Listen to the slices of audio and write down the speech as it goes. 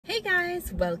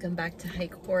guys, welcome back to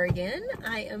Hike Oregon.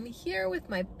 I am here with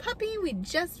my puppy. We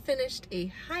just finished a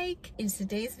hike. In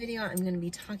today's video, I'm going to be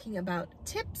talking about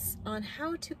tips on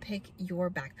how to pick your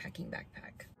backpacking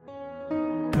backpack.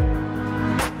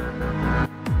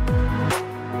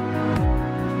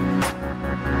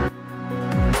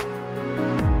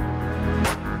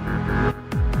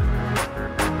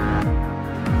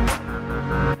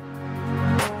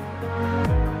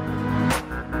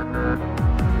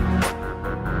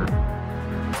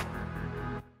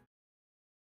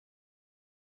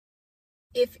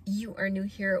 If you are new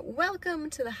here,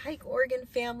 welcome to the Hike Oregon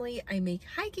family. I make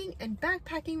hiking and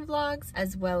backpacking vlogs,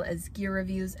 as well as gear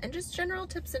reviews and just general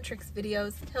tips and tricks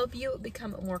videos to help you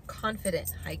become a more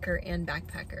confident hiker and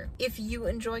backpacker. If you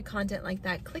enjoy content like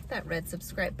that, click that red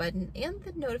subscribe button and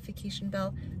the notification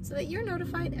bell so that you're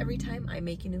notified every time I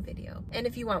make a new video. And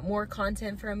if you want more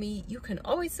content from me, you can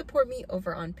always support me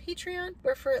over on Patreon,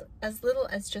 where for as little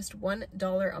as just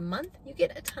 $1 a month, you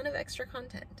get a ton of extra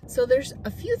content. So there's a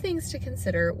few things to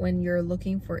consider when you're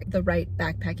looking for the right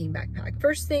backpacking backpack.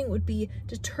 First thing would be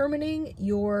determining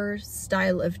your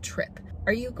style of trip.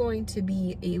 Are you going to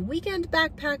be a weekend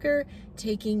backpacker,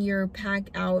 taking your pack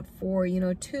out for,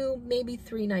 2, maybe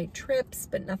 3 night trips,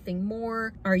 but nothing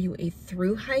more? Are you a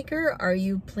through hiker? Are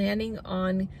you planning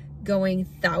on going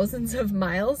thousands of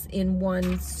miles in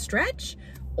one stretch?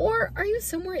 Or are you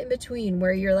somewhere in between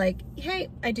where you're like, hey,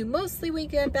 I do mostly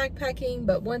weekend backpacking,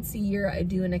 but once a year I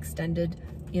do an extended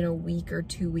week or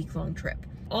 2 week long trip?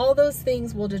 All those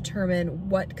things will determine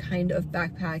what kind of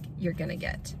backpack you're gonna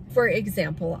get. For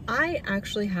example, I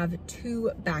actually have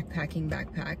 2 backpacking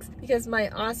backpacks because my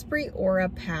Osprey Aura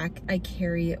pack I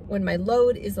carry when my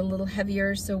load is a little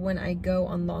heavier, so when I go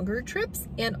on longer trips,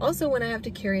 and also when I have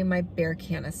to carry my bear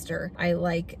canister. I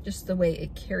like just the way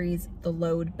it carries the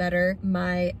load better.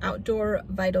 My Outdoor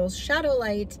Vitals Shadow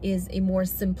Light is a more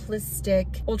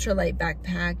simplistic ultralight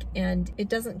backpack, and it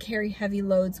doesn't carry heavy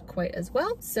loads quite as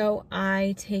well, so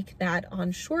I take that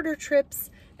on shorter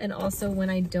trips, and also when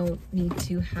I don't need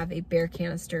to have a bear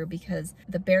canister, because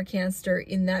the bear canister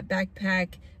in that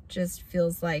backpack just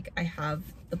feels like I have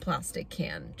the plastic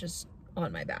can just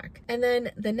on my back. And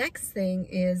then the next thing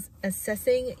is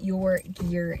assessing your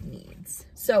gear needs.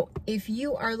 So if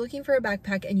you are looking for a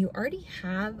backpack and you already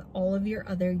have all of your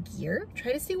other gear,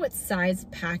 try to see what size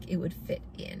pack it would fit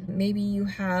in. Maybe you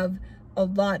have a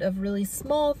lot of really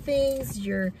small things,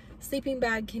 your sleeping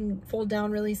bag can fold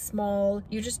down really small,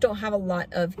 you just don't have a lot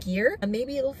of gear, and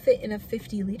maybe it'll fit in a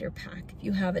 50-liter pack. If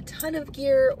you have a ton of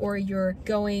gear, or you're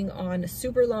going on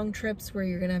super long trips where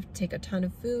you're gonna have to take a ton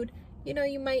of food,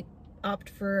 you might opt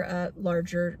for a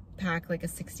larger pack, like a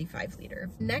 65-liter.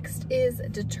 Next is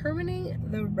determining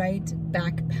the right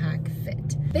backpack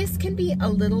fit. This can be a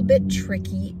little bit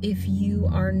tricky if you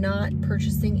are not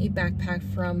purchasing a backpack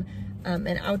from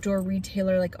an outdoor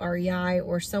retailer like REI,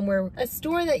 or a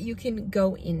store that you can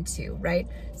go into, right?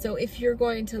 So if you're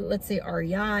going to, let's say,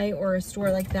 REI or a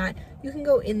store like that, you can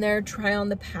go in there, try on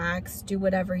the packs, do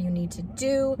whatever you need to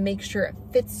do, make sure it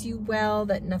fits you well,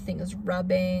 that nothing is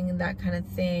rubbing, that kind of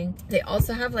thing. They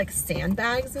also have like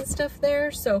sandbags and stuff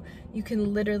there, so you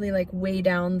can literally like weigh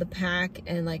down the pack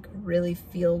and like really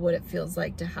feel what it feels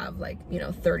like to have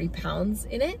 30 pounds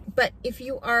in it. But if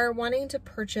you are wanting to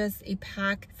purchase a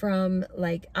pack from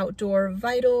like Outdoor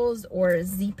Vitals or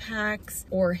Z-Packs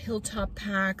or Hilltop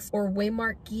Packs or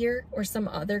Waymark Gear or some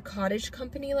other cottage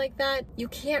company like that, you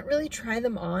can't really try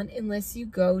them on unless you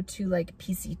go to like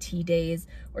PCT days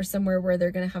or somewhere where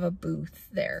they're gonna have a booth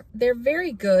there. They're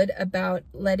very good about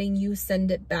letting you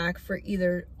send it back for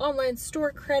either online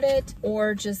store credit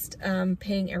or just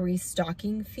paying a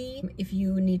restocking fee if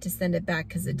you need to send it back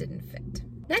because it didn't fit.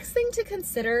 Next thing to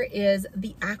consider is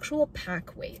the actual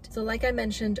pack weight. So like I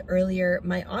mentioned earlier,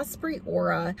 my Osprey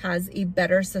Aura has a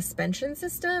better suspension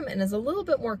system and is a little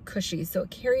bit more cushy, so it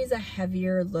carries a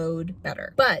heavier load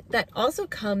better. But that also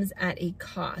comes at a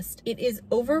cost. It is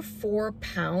over 4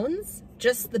 pounds,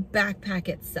 just the backpack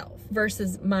itself,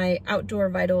 versus my Outdoor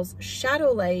Vitals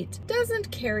Shadow Light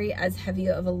doesn't carry as heavy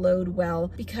of a load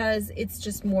well because it's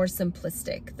just more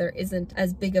simplistic. There isn't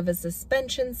as big of a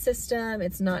suspension system,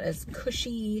 it's not as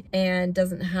cushy, and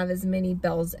doesn't have as many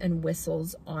bells and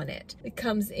whistles on it. It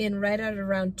comes in right at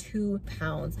around 2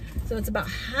 pounds, so it's about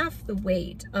half the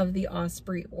weight of the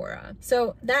Osprey Aura.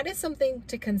 So that is something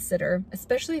to consider,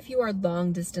 especially if you are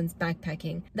long distance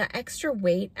backpacking. That extra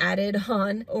weight added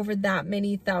on over that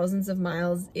many thousands of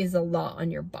miles is a lot on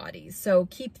your body. So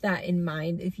keep that in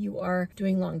mind if you are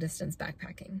doing long distance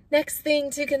backpacking. Next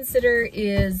thing to consider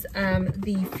is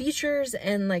the features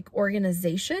and like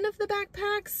organization of the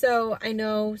backpack. So I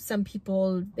know some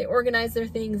people, they organize their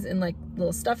things in like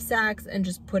little stuff sacks and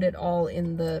just put it all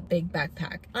in the big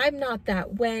backpack. I'm not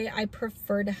that way. I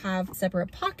prefer to have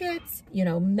separate pockets, you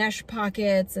know, mesh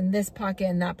pockets and this pocket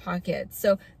and that pocket.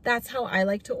 So that's how I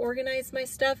like to organize my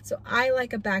stuff. So I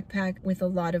like a backpack with a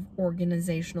lot of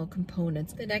organizational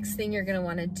components. The next thing you're gonna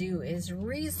wanna do is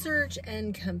research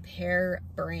and compare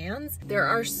brands. There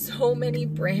are so many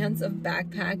brands of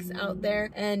backpacks out there,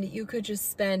 and you could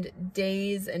just spend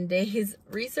days and days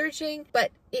researching,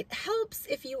 but it helps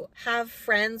if you have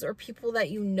friends or people that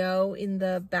you know in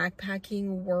the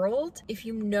backpacking world, if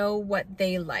you know what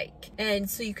they like. And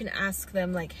so you can ask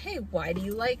them like, hey, why do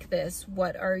you like this?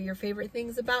 What are your favorite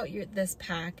things about this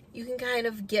pack? You can kind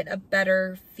of get a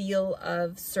better feel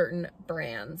of certain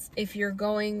brands. If you're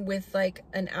going with like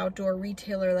an outdoor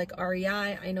retailer like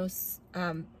REI, I know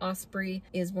Osprey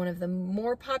is one of the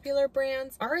more popular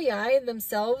brands. REI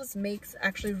themselves makes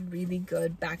actually really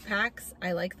good backpacks.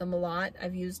 I like them a lot.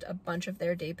 I've used a bunch of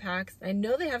their day packs. I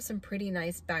know they have some pretty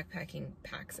nice backpacking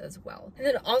packs as well. And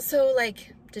then also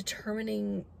like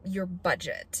determining your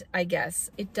budget, I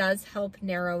guess. It does help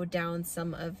narrow down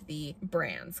some of the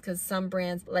brands, because some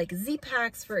brands like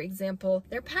Z-Packs, for example,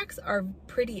 their packs are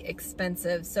pretty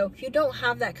expensive. So if you don't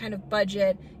have that kind of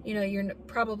budget, you know, you're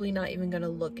probably not even going to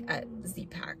look at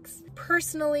Z-Packs.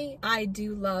 Personally, I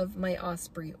do love my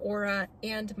Osprey Aura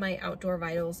and my Outdoor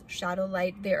Vitals Shadow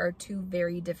Light. They are two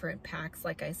very different packs,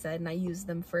 like I said, and I use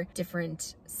them for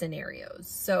different scenarios.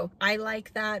 So I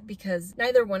like that because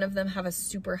neither one of them have a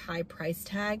super high price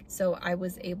tag. So I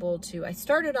was able to, I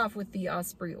started off with the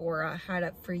Osprey Aura, had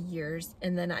it for years,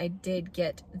 and then I did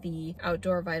get the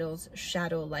Outdoor Vitals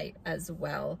Shadow Light as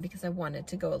well because I wanted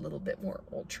to go a little bit more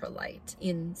ultra light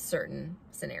in certain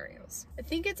scenarios. I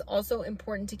think it's also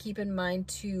important to keep in mind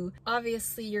too,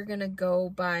 obviously you're gonna go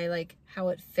by like how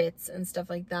it fits and stuff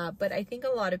like that, but I think a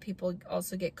lot of people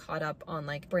also get caught up on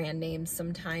like brand names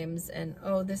sometimes, and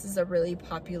oh, this is a really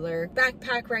popular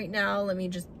backpack right now, let me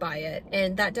just buy it,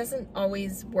 and that doesn't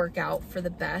always work out for the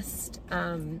best.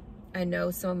 I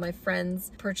know some of my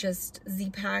friends purchased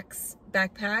Z-Packs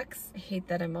backpacks. I hate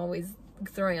that I'm always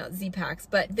throwing out Z-Packs,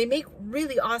 but they make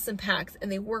really awesome packs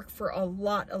and they work for a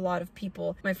lot of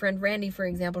people. My friend Randy, for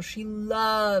example, she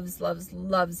loves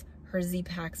her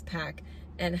Z-Packs pack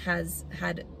and has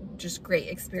had just great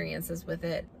experiences with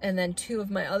it. And then two of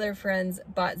my other friends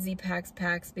bought Z-Packs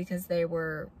packs because they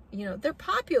were, you know, they're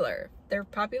popular. They're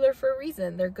popular for a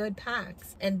reason. They're good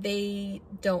packs, and they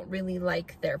don't really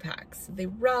like their packs. They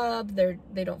rub,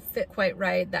 they don't fit quite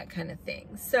right, that kind of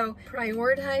thing. So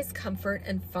prioritize comfort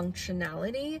and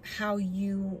functionality how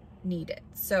you need it.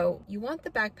 So you want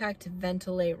the backpack to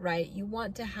ventilate right. You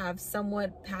want to have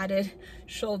somewhat padded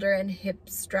shoulder and hip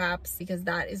straps because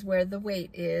that is where the weight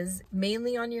is,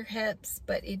 mainly on your hips,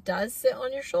 but it does sit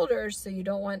on your shoulders. So you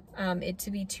don't want it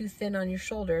to be too thin on your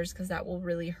shoulders because that will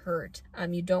really hurt.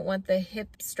 You don't want the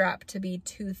hip strap to be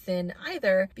too thin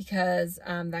either because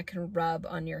that can rub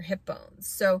on your hip bones.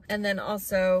 So, and then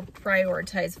also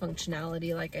prioritize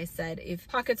functionality. Like I said, if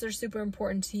pockets are super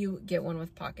important to you, get one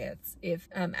with pockets. If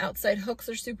outside hooks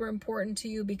are super important to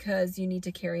you because you need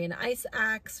to carry an ice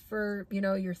axe for, you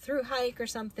know, your through hike or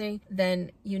something, then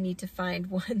you need to find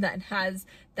one that has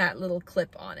that little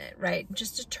clip on it, right?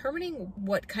 Just determining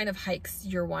what kind of hikes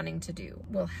you're wanting to do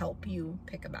will help you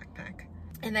pick a backpack.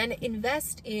 And then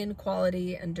invest in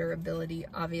quality and durability.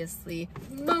 Obviously,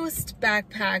 most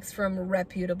backpacks from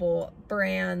reputable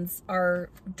brands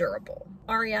are durable.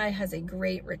 REI has a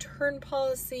great return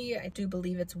policy. I do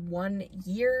believe it's 1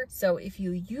 year. So if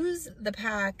you use the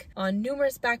pack on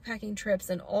numerous backpacking trips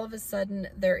and all of a sudden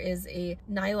there is a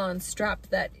nylon strap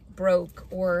that broke,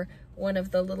 or one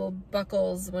of the little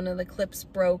buckles, one of the clips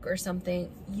broke or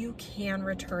something, you can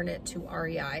return it to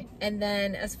REI. And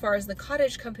then as far as the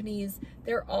cottage companies,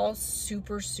 they're all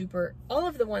super, all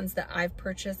of the ones that I've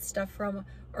purchased stuff from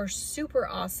are super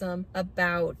awesome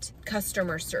about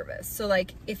customer service. So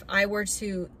like if I were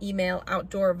to email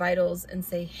Outdoor Vitals and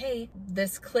say, hey,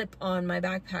 this clip on my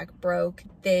backpack broke,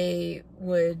 they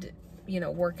would, you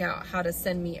know, work out how to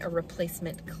send me a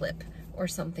replacement clip or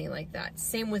something like that.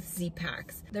 Same with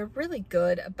Z-Packs. They're really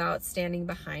good about standing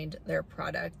behind their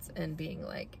products and being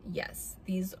like, yes,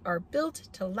 these are built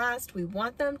to last. We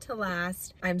want them to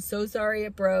last. I'm so sorry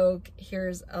it broke.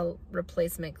 Here's a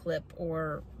replacement clip,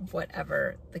 or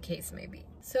whatever the case may be.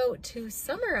 So to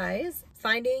summarize,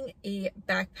 finding a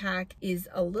backpack is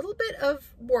a little bit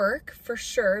of work for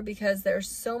sure because there's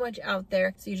so much out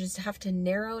there. So you just have to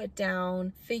narrow it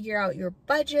down, figure out your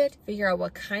budget, figure out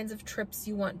what kinds of trips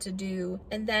you want to do.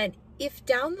 And then if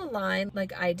down the line,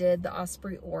 like I did, the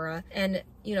Osprey Aura, and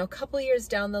a couple years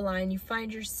down the line, you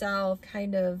find yourself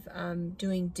kind of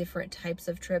doing different types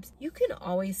of trips, you can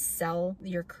always sell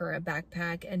your current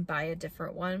backpack and buy a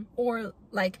different one. Or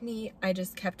like me, I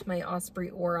just kept my Osprey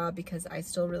Aura because I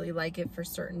still really like it for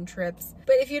certain trips.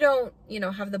 But if you don't,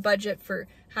 have the budget for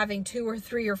having 2 or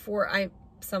 3 or 4,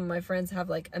 some of my friends have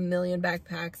like 1 million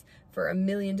backpacks for 1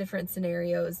 million different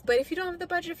scenarios. But if you don't have the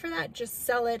budget for that, just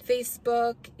sell it.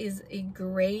 Facebook is a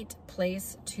great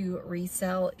place to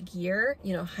resell gear.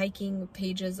 Hiking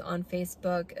pages on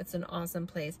Facebook, it's an awesome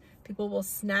place. People will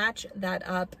snatch that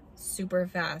up super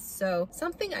fast. So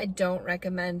something I don't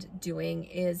recommend doing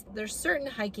is there's certain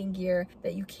hiking gear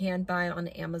that you can buy on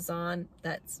Amazon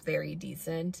that's very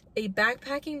decent. A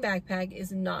backpacking backpack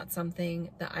is not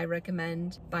something that I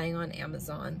recommend buying on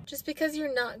Amazon, just because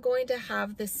you're not going to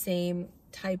have the same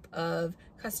type of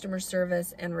customer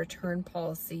service and return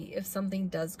policy if something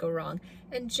does go wrong.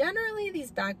 And generally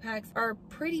these backpacks are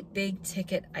pretty big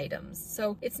ticket items.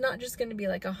 So it's not just going to be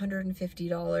like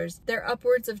 $150. They're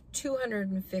upwards of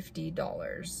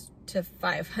 $250 to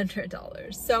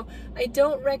 $500. So I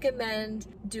don't recommend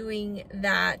doing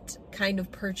that kind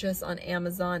of purchase on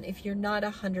Amazon if you're not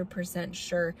 100%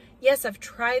 sure. Yes, I've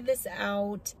tried this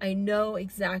out. I know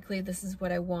exactly this is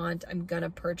what I want. I'm gonna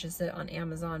purchase it on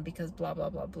Amazon because blah, blah,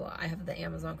 blah, blah. I have the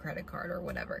Amazon credit card or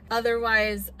whatever.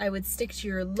 Otherwise, I would stick to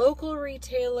your local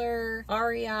retailer,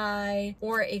 REI,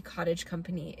 or a cottage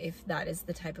company if that is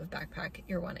the type of backpack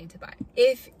you're wanting to buy.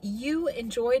 If you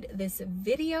enjoyed this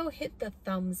video, hit the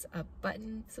thumbs up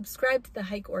button, subscribe to the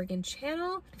Hike Oregon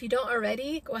channel. If you don't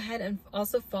already, go ahead and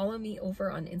also follow me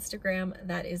over on Instagram.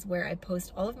 That is where I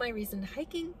post all of my recent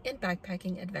hiking and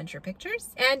backpacking adventure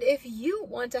pictures. And if you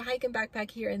want to hike and backpack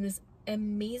here in this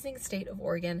amazing state of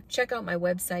Oregon, check out my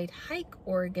website,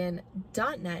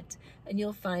 hikeoregon.net, and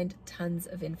you'll find tons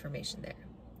of information there.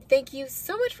 Thank you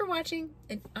so much for watching,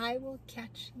 and I will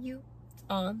catch you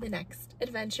on the next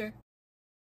adventure.